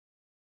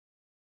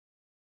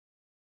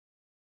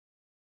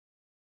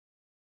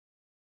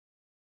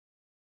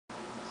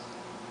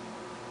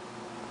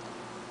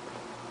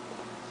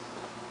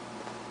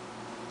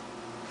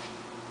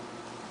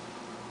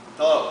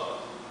Hello,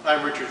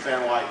 I'm Richard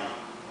Van Wyden,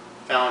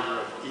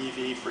 founder of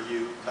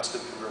EV4U Custom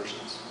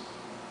Conversions.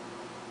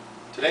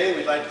 Today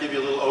we'd like to give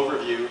you a little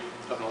overview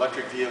of an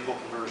electric vehicle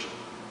conversion.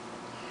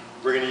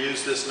 We're going to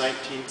use this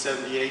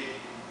 1978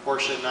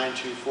 Porsche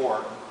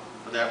 924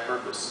 for that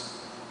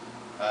purpose.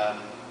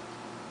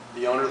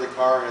 The owner of the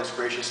car has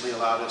graciously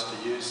allowed us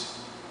to use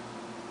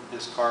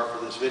his car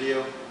for this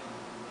video,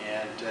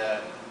 and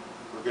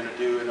we're going to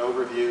do an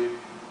overview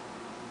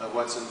of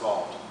what's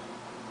involved.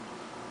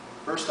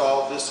 First of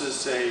all, this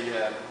is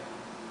a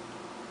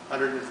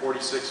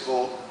 146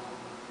 volt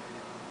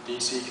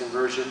DC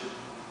conversion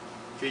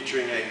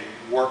featuring a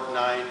Warp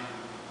 9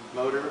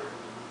 motor.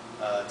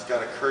 It's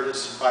got a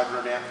Curtis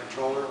 500 amp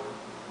controller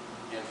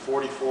and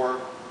 44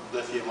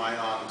 lithium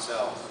ion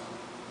cells.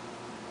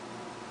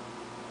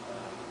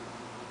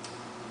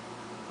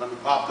 Let me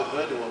pop the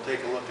hood and we'll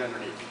take a look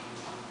underneath.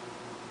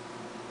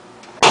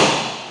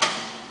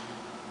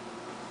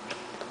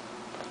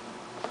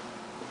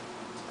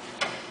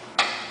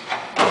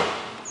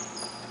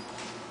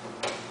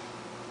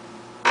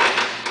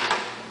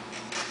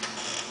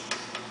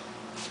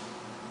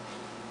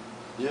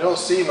 You don't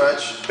see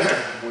much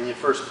when you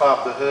first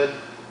pop the hood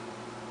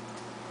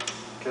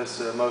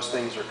because most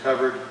things are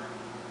covered,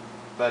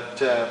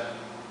 but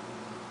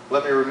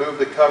let me remove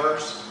the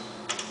covers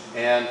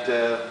and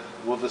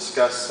we'll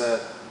discuss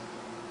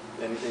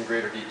in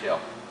greater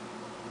detail.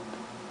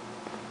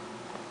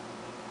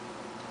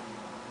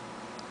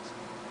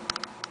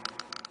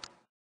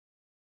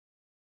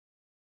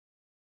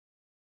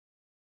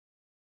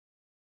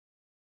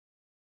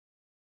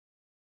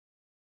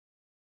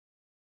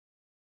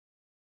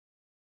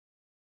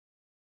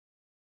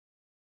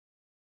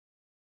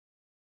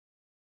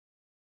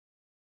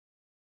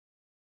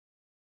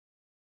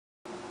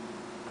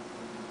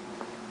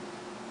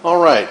 All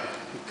right,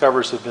 the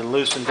covers have been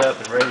loosened up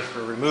and ready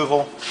for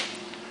removal.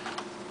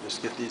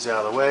 Just get these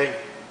out of the way.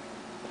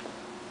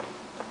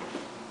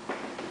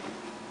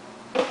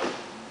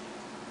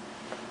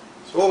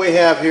 So what we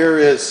have here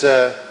is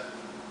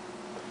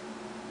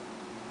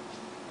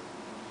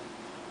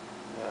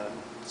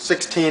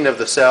 16 of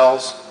the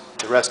cells.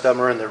 The rest of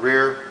them are in the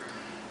rear.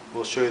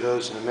 We'll show you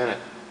those in a minute.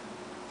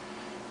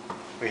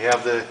 We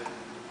have the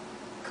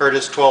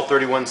Curtis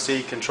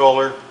 1231C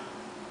controller,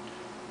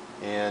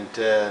 and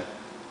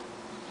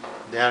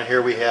down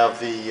here we have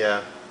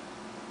the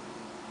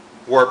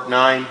Warp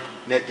 9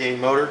 net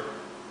gain motor.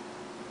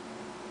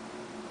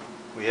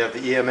 We have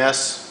the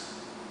EMS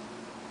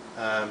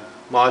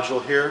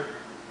module here.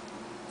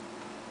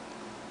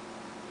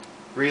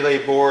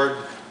 Relay board,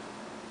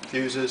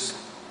 fuses,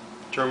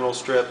 terminal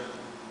strip.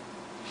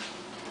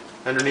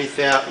 Underneath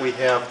that we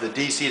have the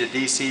DC to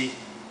DC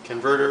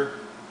converter,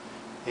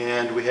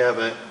 and we have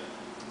an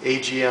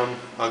AGM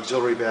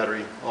auxiliary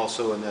battery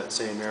also in that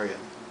same area.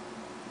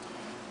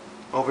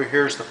 Over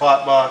here is the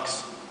pot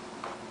box,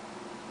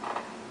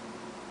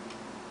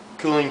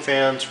 cooling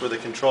fans for the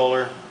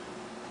controller,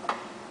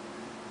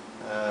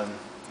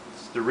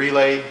 the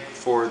relay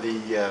for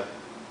the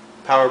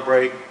power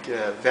brake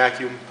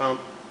vacuum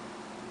pump,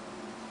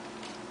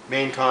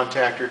 main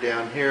contactor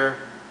down here.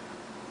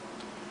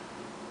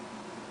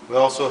 We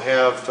also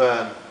have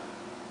a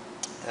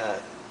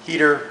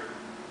heater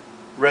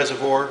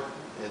reservoir.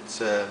 It's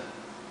a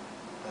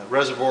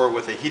reservoir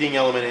with a heating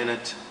element in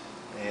it,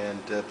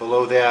 and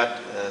below that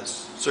a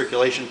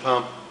circulation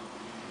pump.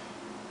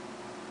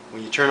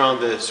 When you turn on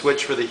the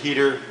switch for the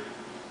heater,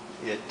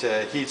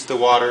 it heats the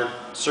water,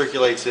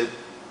 circulates it,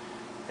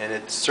 and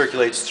it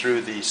circulates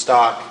through the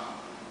stock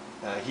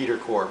heater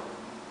core,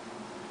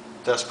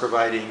 thus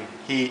providing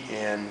heat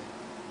and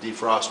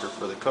defroster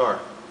for the car.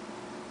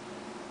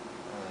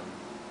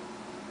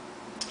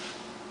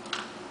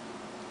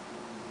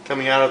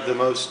 Coming out of the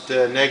most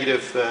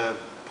negative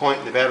point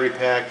in the battery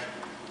pack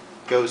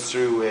goes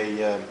through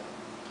a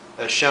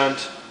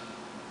shunt.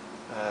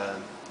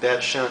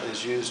 That shunt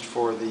is used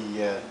for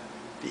the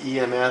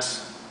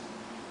EMS,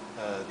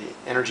 the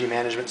energy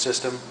management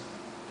system,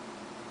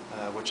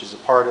 which is a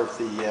part of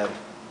the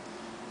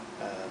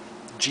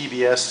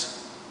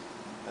GBS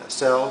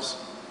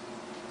cells.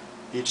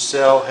 Each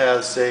cell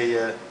has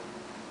a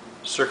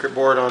circuit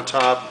board on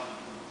top,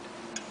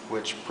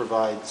 which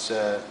provides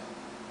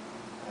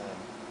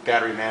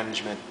battery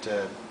management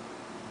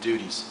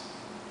duties.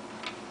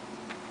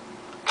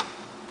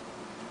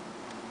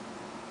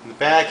 In the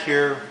back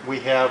here we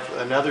have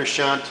another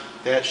shunt.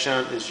 That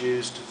shunt is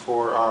used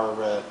for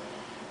our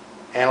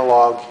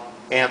analog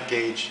amp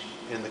gauge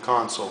in the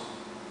console.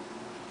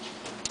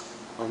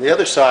 On the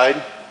other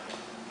side,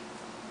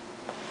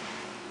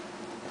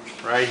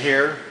 right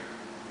here,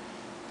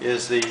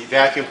 is the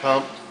vacuum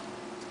pump.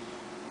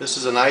 This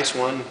is a nice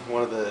one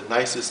of the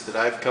nicest that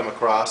I've come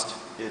across.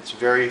 It's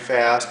very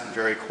fast and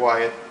very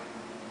quiet.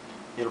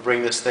 It'll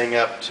bring this thing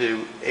up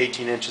to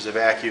 18 inches of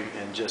vacuum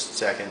in just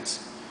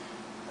seconds.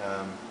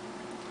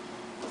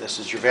 This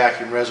is your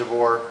vacuum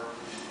reservoir.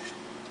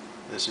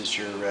 This is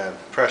your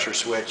pressure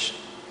switch.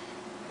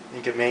 I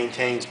think it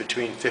maintains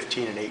between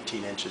 15 and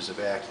 18 inches of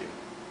vacuum.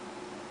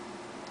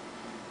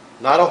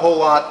 Not a whole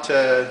lot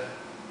to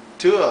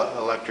to a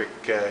electric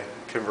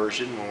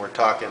conversion when we're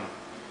talking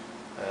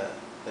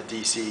a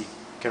DC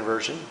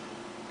conversion.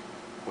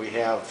 We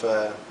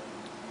have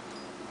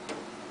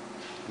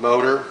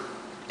motor,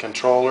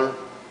 controller,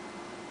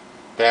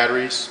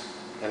 batteries,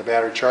 and a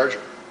battery charger.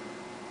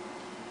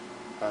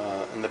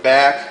 In the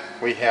back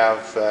we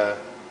have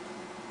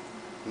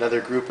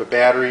another group of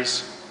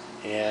batteries,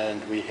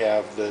 and we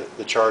have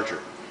the charger.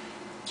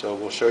 So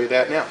we'll show you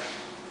that now.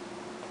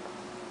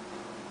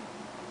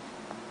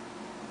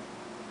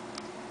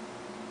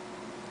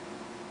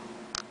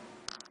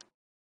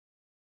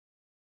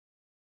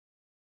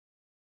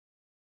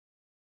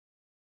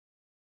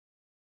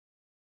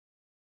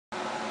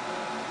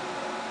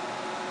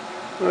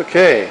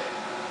 Okay,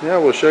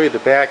 now we'll show you the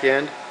back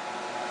end.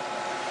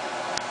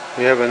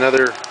 We have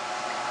another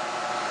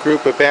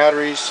group of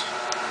batteries,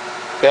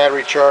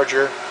 battery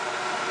charger,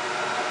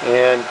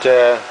 and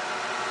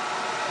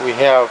we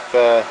have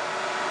the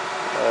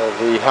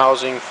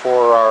housing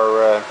for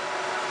our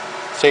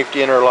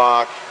safety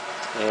interlock,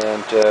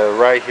 and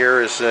right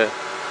here is the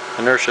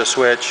inertia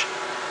switch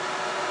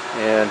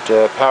and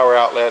power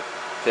outlet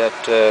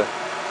that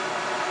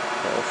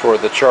for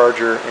the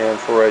charger, and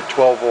for a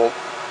 12-volt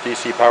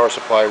DC power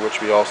supply,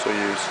 which we also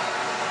use,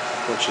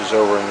 which is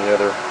over on the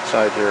other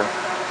side here.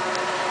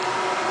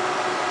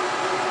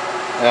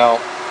 Now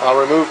I'll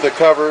remove the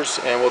covers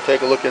and we'll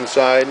take a look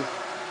inside.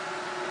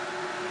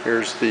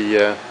 Here's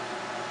the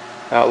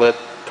outlet.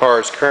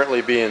 Car is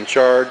currently being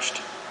charged,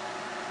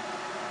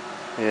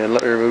 and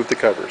let me remove the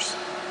covers.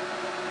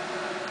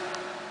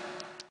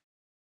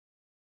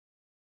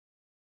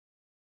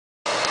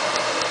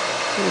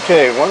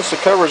 Okay, once the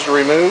covers are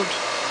removed,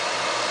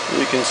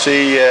 you can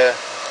see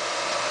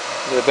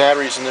the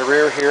batteries in the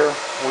rear here.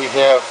 We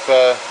have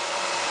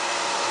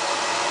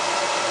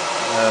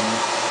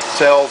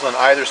cells on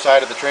either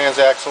side of the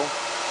transaxle,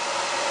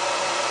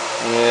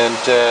 and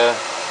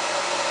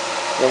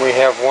then we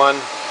have one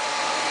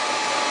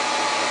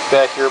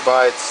back here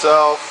by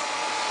itself,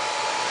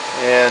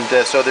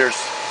 and so there's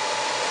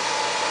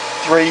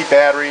 3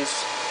 batteries,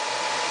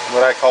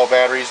 what I call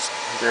batteries.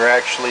 They're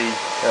actually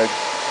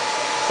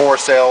 4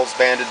 cells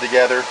banded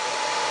together.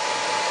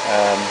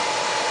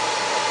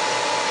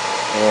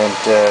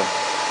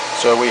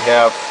 So we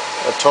have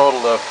a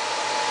total of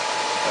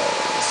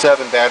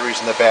 7 batteries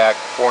in the back,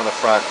 4 in the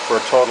front, for a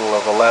total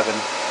of 11,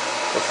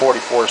 or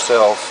 44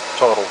 cells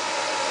total.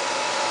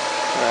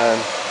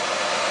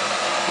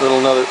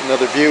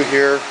 Another view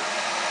here.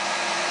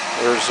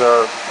 There's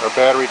our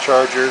battery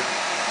charger.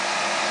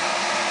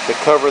 The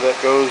cover that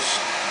goes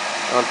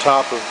on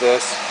top of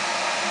this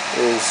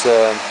is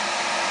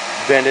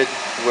vented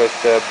with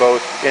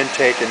both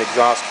intake and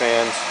exhaust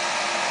fans,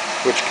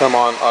 which come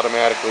on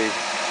automatically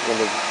when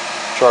the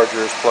charger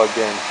is plugged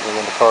in, and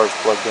when the car is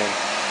plugged in.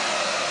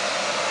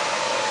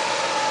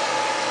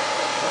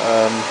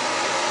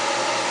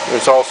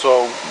 There's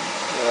also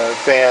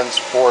fans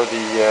for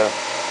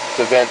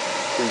to vent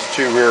these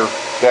 2 rear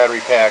battery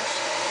packs,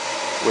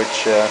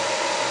 which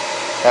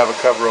have a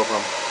cover over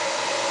them.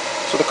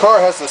 So the car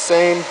has the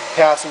same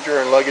passenger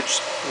and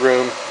luggage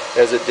room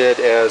as it did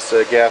as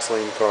a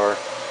gasoline car,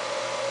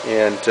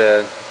 and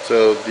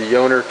so the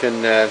owner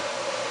can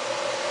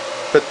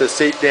put the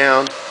seat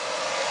down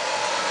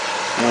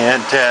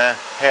and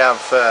have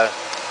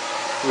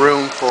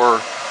room for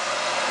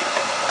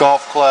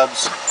golf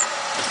clubs,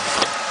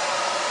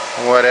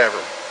 whatever.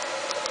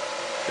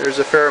 There's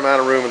a fair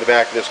amount of room in the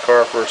back of this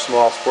car for a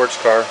small sports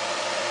car.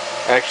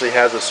 Actually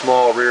has a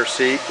small rear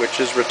seat, which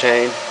is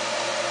retained,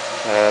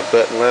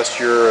 but unless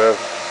you're of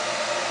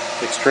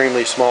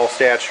extremely small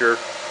stature,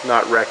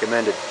 not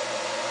recommended.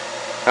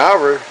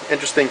 However,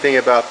 interesting thing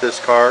about this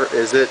car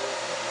is it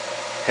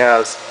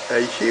has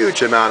a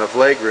huge amount of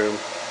legroom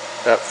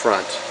up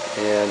front,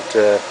 and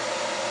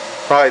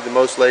probably the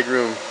most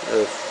legroom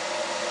of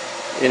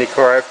any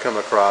car I've come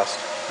across,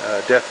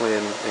 definitely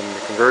in the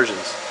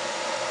conversions.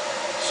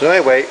 So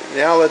anyway,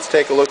 now let's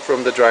take a look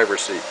from the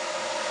driver's seat.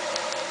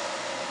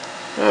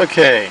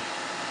 Okay,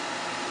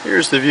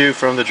 here's the view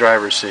from the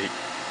driver's seat.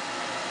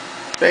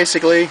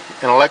 Basically,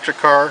 an electric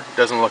car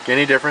doesn't look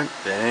any different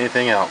than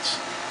anything else.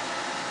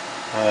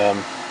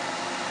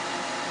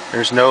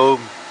 There's no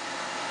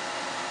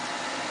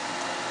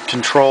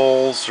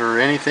controls or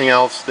anything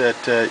else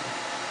that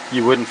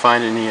you wouldn't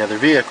find in any other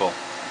vehicle.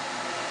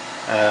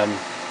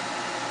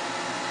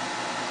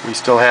 We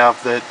still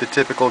have the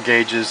typical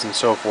gauges and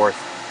so forth,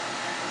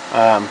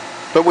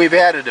 but we've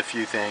added a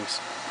few things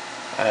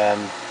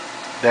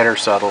that are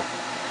subtle.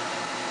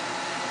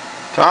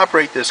 To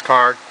operate this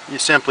car, you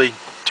simply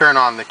turn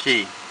on the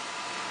key,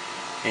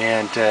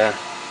 and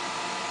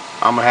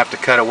I'm gonna have to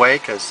cut away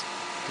because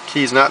the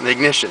key's not in the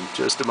ignition.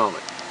 Just a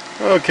moment.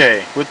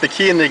 Okay, with the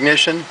key in the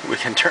ignition, we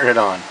can turn it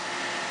on,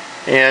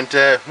 and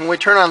when we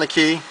turn on the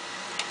key,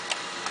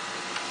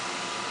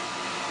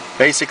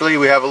 basically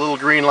we have a little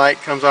green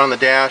light comes on the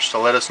dash to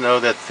let us know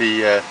that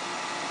the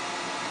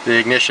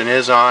ignition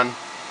is on,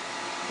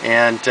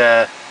 and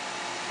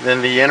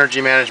then the energy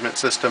management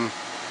system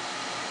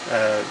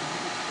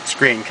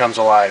screen comes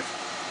alive.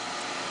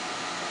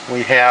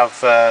 We have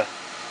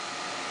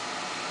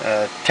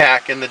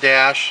tack in the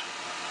dash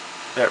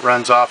that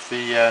runs off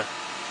the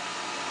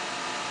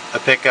a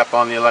pickup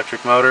on the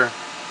electric motor,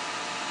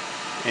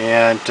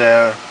 and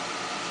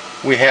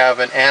we have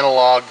an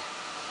analog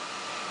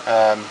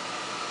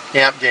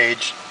amp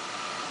gauge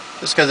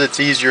just because it's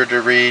easier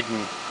to read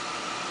and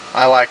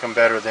I like them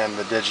better than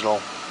the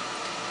digital.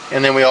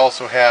 And then we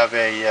also have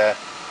a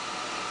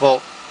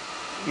volt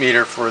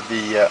meter for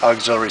the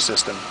auxiliary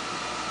system.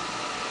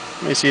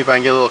 Let me see if I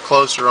can get a little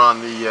closer on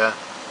the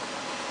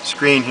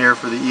screen here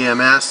for the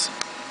EMS.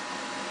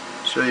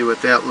 Show you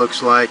what that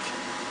looks like.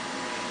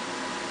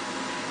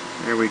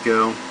 There we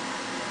go.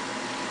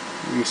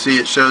 You can see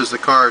it shows the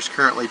car is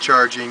currently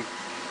charging.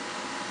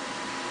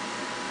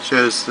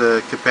 Shows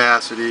the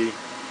capacity,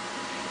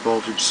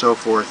 voltage, so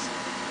forth.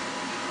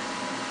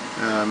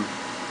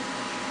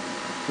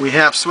 We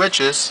have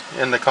switches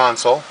in the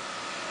console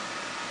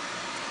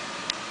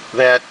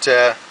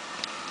that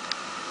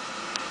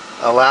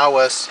allow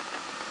us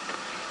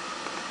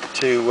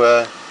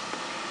to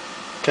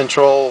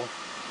control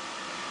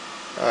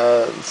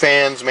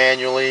fans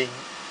manually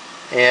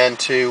and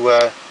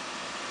to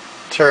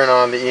turn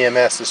on the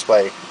EMS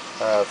display.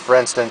 For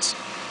instance,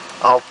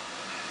 I'll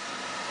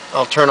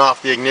turn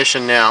off the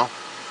ignition now,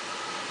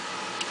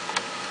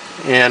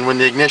 and when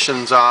the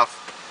ignition's off,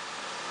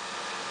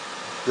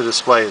 the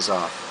display is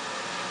off.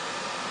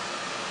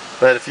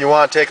 But if you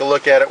want to take a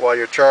look at it while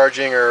you're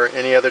charging or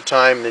any other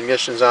time the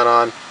ignition's not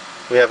on,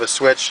 we have a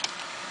switch.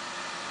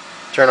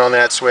 Turn on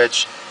that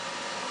switch.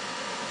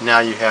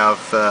 Now you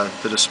have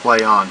the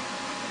display on.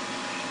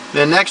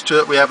 Then next to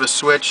it we have a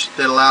switch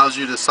that allows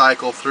you to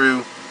cycle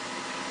through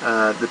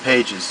the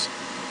pages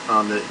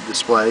on the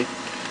display.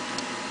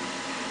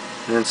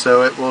 And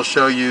so it will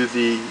show you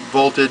the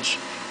voltage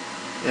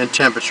and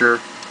temperature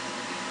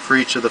for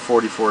each of the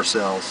 44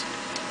 cells.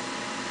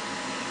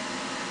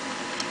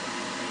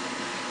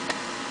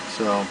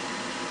 So,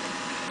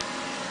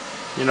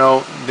 you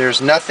know,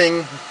 there's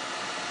nothing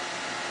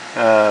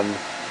that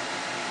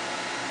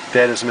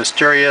is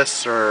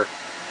mysterious or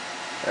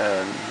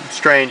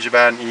strange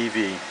about an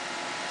EV.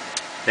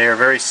 They are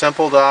very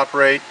simple to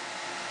operate.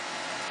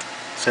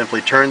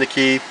 Simply turn the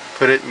key,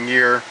 put it in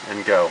gear,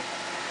 and go.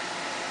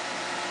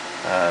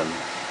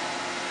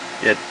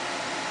 It,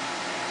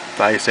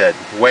 like I said,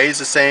 weighs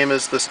the same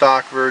as the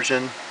stock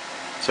version,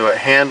 so it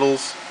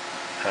handles.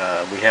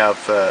 We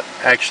have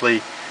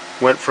actually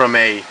went from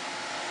a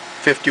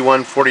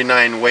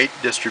 51-49 weight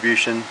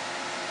distribution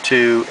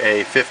to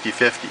a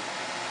 50-50,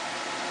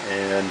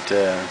 and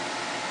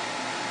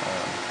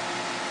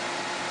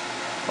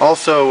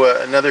also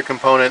another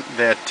component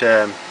that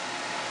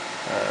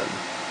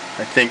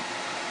I think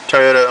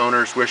Toyota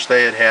owners wish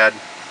they had had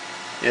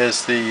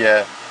is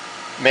the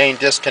main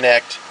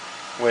disconnect,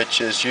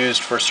 which is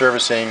used for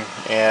servicing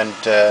and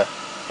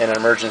in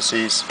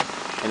emergencies,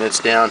 and it's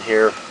down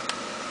here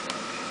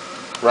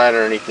right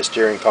underneath the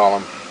steering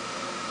column.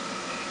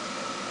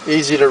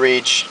 Easy to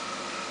reach,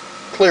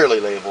 clearly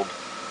labeled,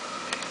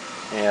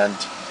 and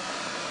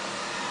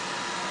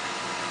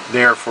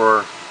there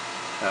for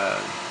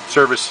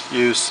service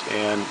use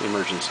and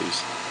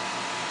emergencies.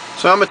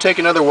 So I'm going to take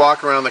another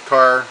walk around the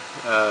car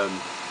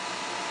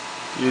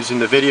using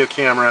the video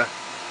camera,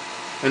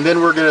 and then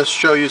we're going to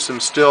show you some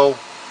still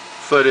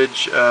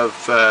footage of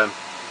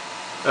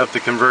the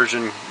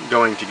conversion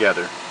going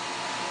together.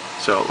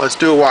 So let's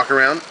do a walk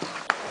around.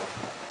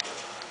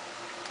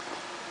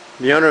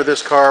 The owner of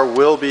this car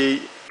will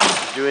be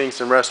doing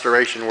some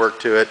restoration work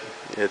to it.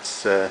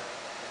 It's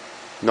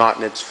not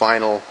in its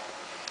final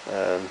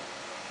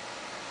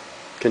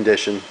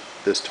condition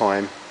this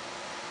time.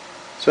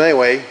 So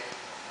anyway,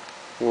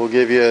 we'll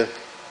give you a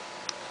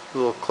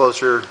little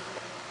closer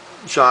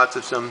shots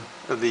of some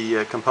of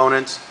the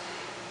components.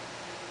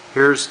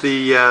 Here's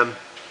the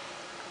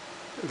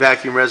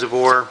vacuum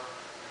reservoir.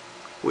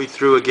 We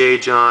threw a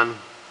gauge on.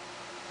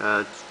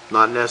 It's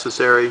not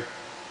necessary,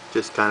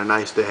 just kind of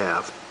nice to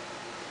have.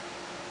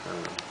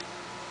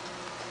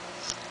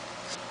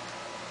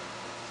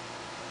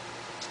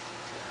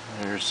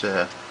 There's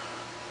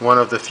one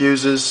of the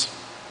fuses.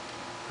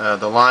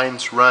 The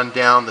lines run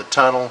down the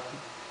tunnel,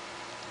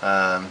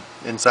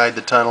 inside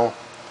the tunnel,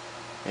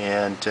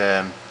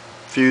 and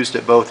fused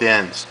at both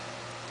ends.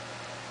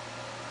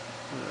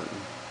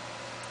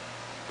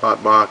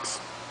 Pot box.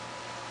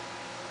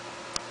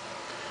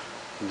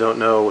 Don't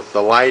know with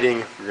the lighting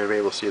if you're going to be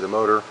able to see the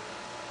motor.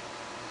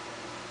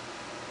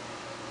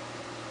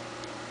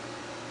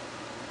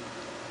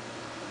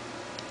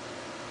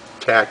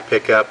 Tack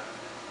pickup.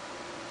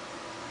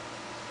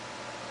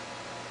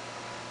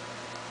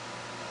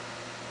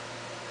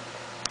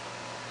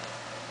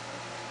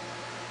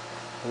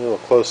 A little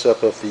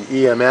close-up of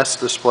the EMS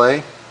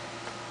display.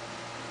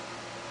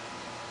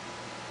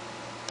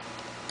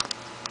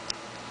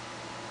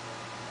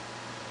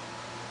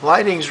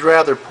 Lighting's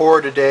rather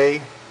poor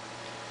today.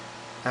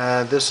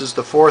 This is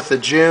the 4th of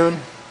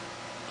June,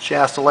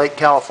 Shasta Lake,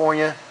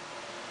 California.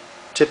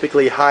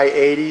 Typically high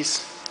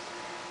 80s,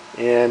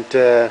 and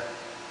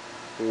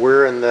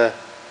we're in the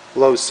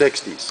low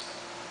 60s.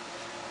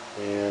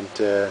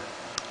 And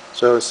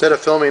So instead of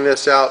filming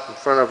this out in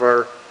front of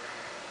our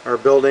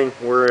building,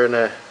 we're in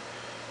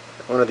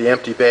one of the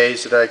empty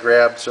bays that I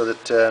grabbed so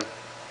that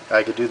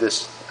I could do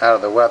this out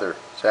of the weather.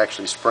 It's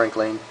actually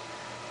sprinkling,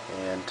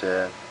 and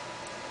so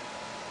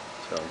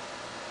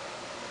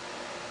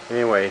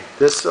anyway,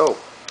 this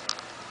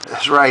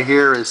right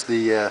here is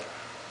the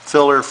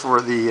filler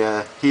for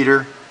the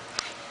heater.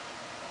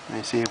 Let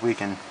me see if we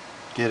can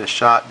get a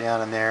shot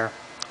down in there.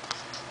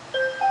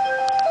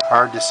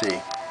 Hard to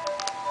see.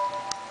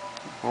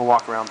 We'll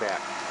walk around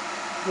back.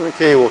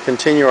 Okay, we'll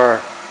continue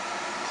our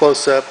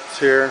close-ups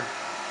here.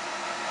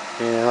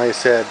 And like I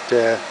said,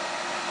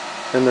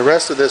 then the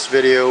rest of this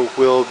video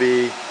will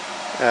be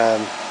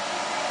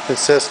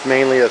consist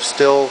mainly of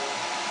still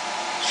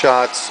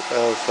shots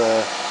of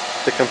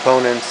the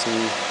components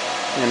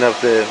and of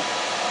the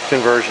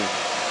conversion.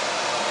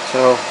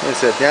 So like I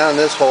said, down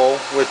this hole,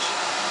 which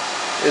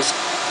is,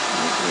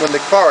 when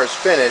the car is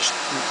finished,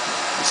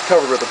 it's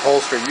covered with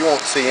upholstery. You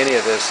won't see any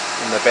of this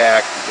in the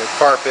back. The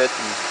carpet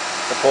and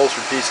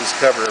upholstered pieces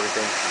cover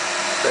everything.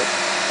 But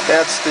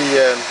that's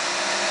the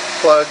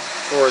plug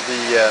for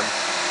the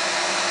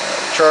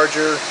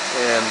charger,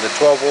 and the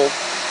 12-volt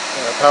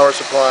power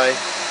supply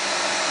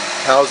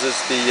houses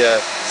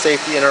the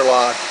safety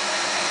interlock,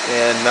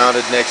 and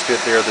mounted next to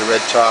it there, the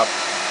red top,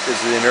 is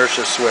the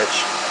inertia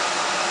switch.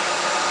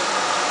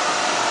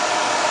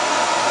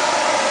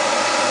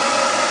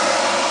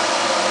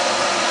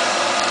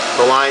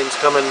 The lines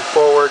coming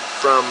forward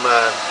from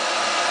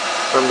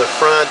the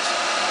front.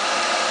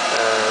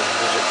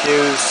 There's a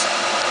fuse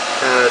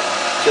kind of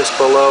just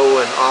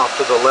below and off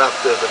to the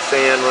left of the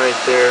fan right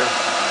there.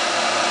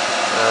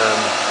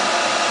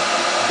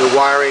 The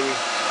wiring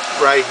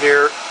right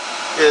here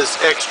is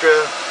extra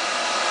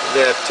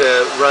that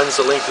runs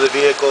the length of the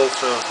vehicle,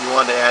 so if you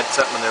wanted to add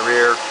something in the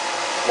rear,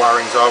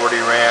 wiring's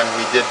already ran.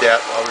 We did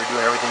that while we were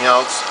doing everything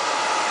else.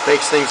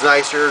 Makes things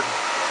nicer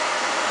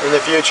in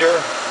the future.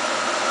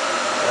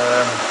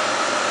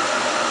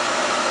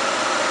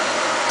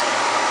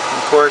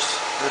 Of course,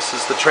 this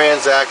is the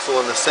transaxle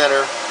in the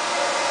center.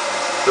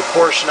 The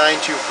Porsche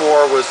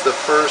 924 was the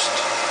first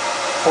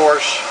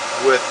Porsche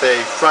with a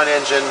front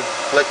engine,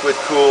 liquid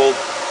cooled,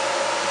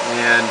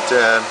 and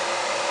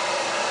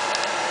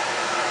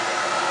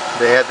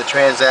they had the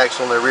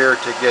transaxle in the rear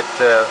to get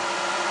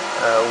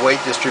weight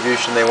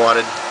distribution they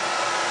wanted.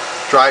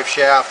 Drive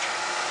shaft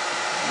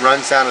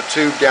runs down a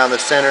tube down the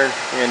center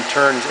and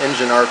turns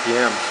engine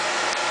RPM.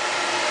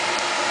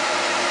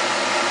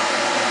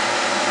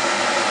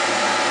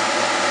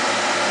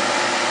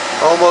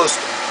 Almost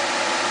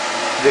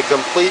the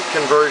complete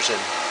conversion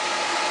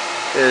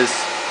is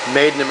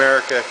made in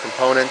America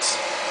components.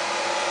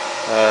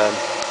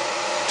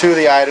 Two of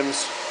the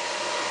items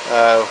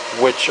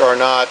which are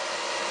not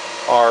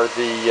are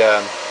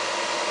the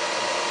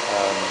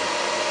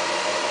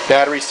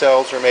battery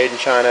cells are made in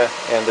China,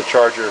 and the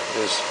charger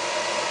is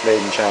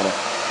made in China.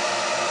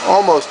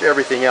 Almost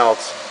everything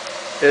else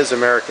is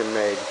American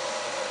made.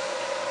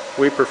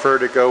 We prefer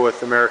to go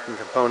with American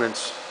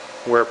components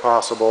where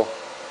possible.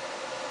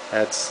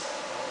 That's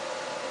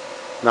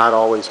not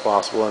always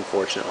possible,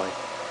 unfortunately.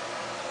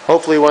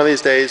 Hopefully one of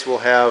these days we'll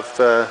have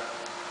an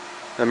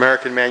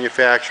American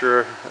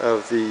manufacturer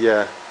of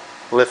the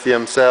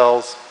lithium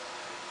cells,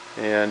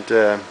 and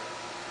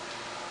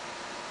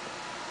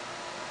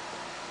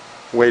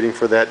waiting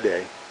for that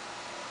day.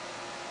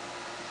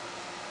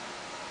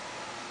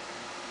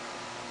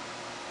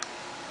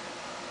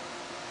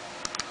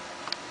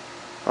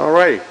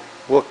 Alright,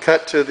 we'll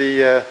cut to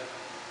the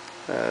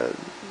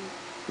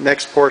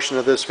next portion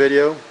of this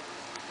video,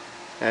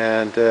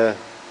 and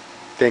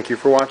thank you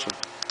for watching.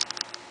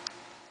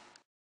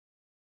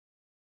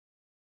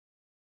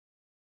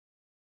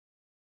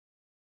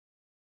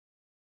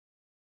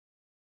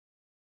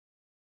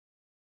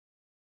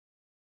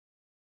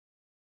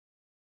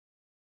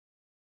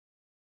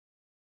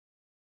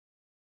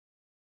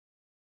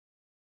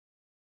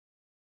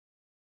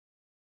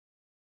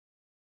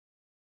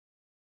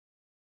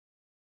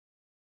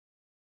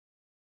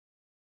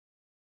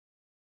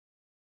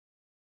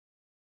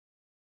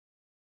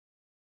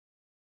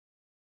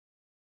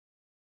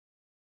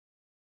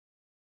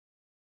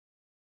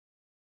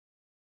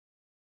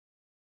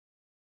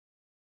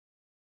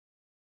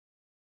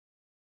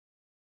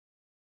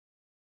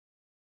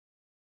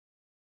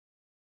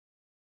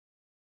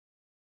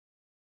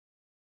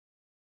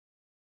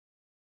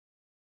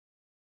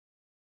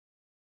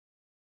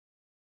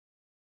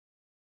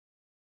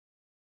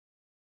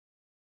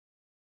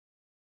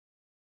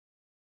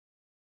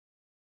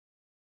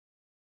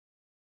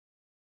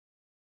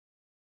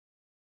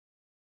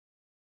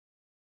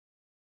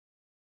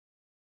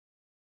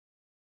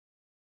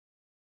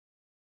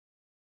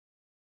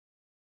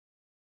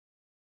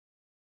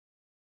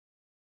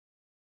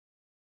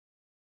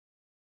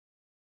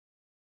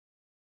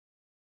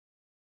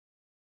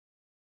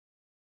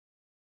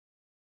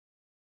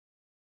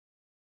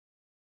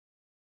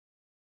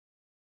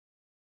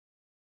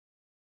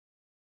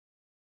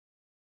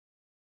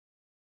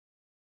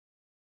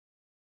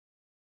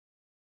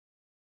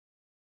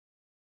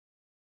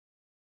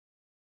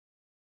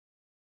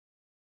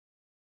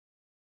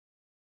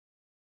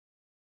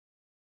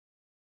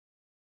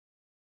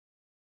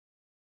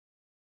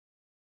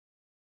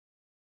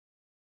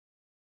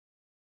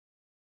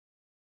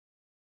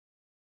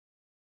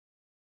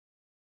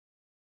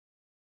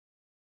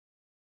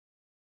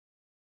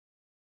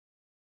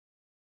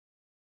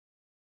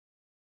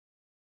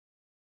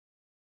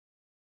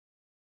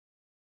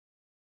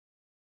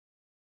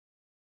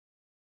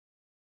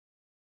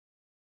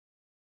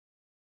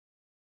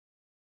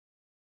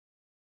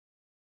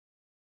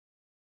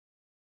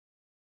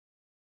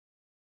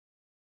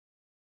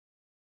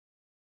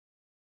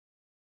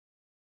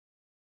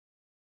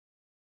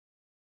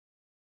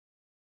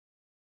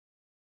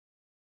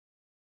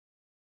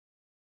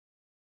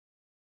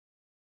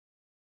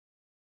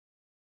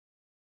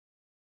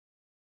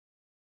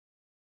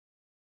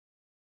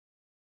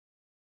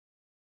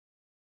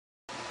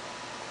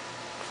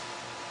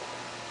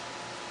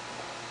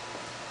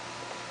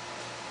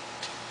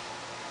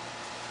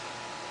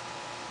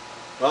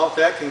 Well,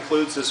 that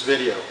concludes this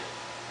video.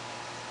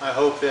 I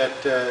hope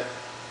that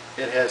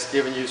it has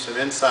given you some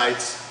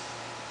insights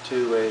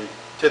to a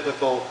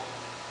typical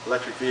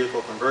electric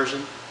vehicle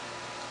conversion.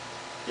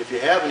 If you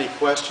have any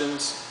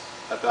questions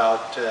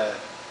about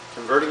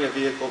converting a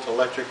vehicle to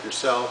electric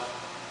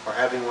yourself or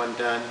having one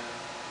done,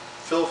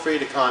 feel free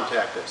to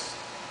contact us.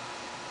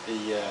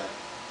 The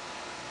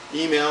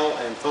email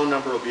and phone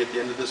number will be at the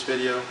end of this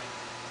video,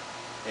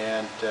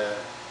 and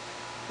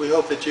we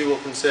hope that you will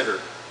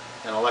consider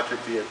an electric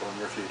vehicle in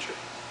your future.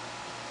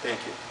 Thank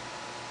you.